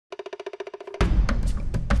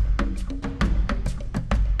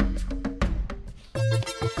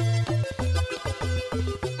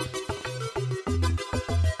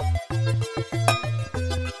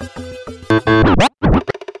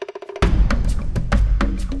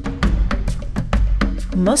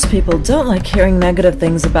Most people don't like hearing negative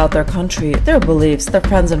things about their country, their beliefs, their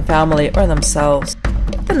friends and family, or themselves.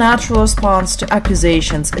 The natural response to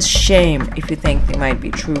accusations is shame if you think they might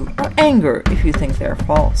be true, or anger if you think they are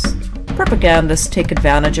false. Propagandists take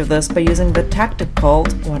advantage of this by using the tactic called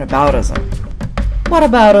whataboutism.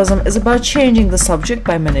 Whataboutism is about changing the subject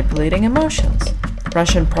by manipulating emotions.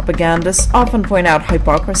 Russian propagandists often point out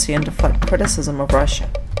hypocrisy and deflect criticism of Russia.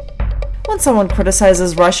 When someone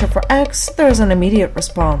criticizes Russia for X, there is an immediate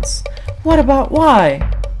response. What about Y?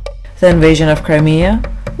 The invasion of Crimea?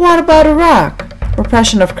 What about Iraq?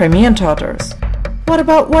 Repression of Crimean Tatars? What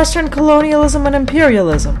about Western colonialism and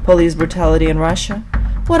imperialism? Police brutality in Russia?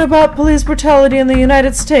 What about police brutality in the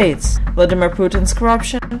United States? Vladimir Putin's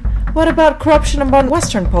corruption? What about corruption among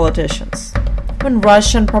Western politicians? When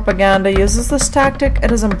Russian propaganda uses this tactic,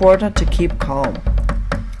 it is important to keep calm.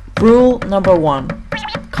 Rule number 1.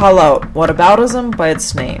 Call out whataboutism by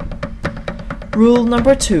its name. Rule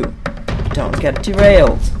number 2. Don't get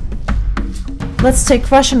derailed. Let's take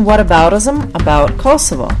Russian whataboutism about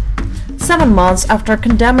Kosovo. 7 months after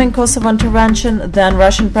condemning Kosovo intervention, then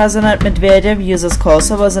Russian President Medvedev uses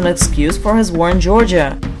Kosovo as an excuse for his war in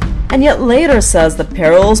Georgia, and yet later says the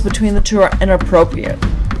parallels between the two are inappropriate.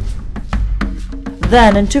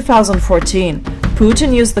 Then, in 2014,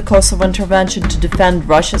 Putin used the Kosovo intervention to defend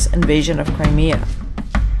Russia's invasion of Crimea.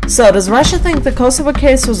 So, does Russia think the Kosovo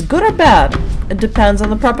case was good or bad? It depends on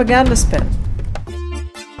the propaganda spin.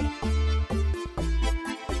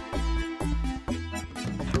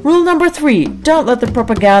 Rule number 3. Don't let the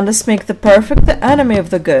propagandists make the perfect the enemy of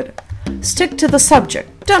the good. Stick to the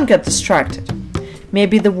subject. Don't get distracted.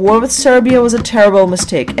 Maybe the war with Serbia was a terrible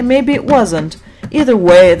mistake, and maybe it wasn't. Either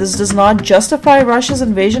way, this does not justify Russia's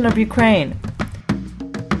invasion of Ukraine.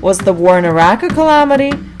 Was the war in Iraq a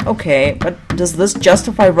calamity? Okay, but does this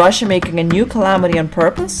justify Russia making a new calamity on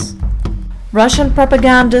purpose? Russian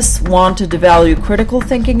propagandists want to devalue critical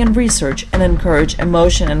thinking and research and encourage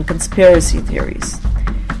emotion and conspiracy theories.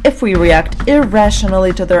 If we react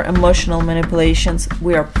irrationally to their emotional manipulations,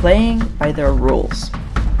 we are playing by their rules.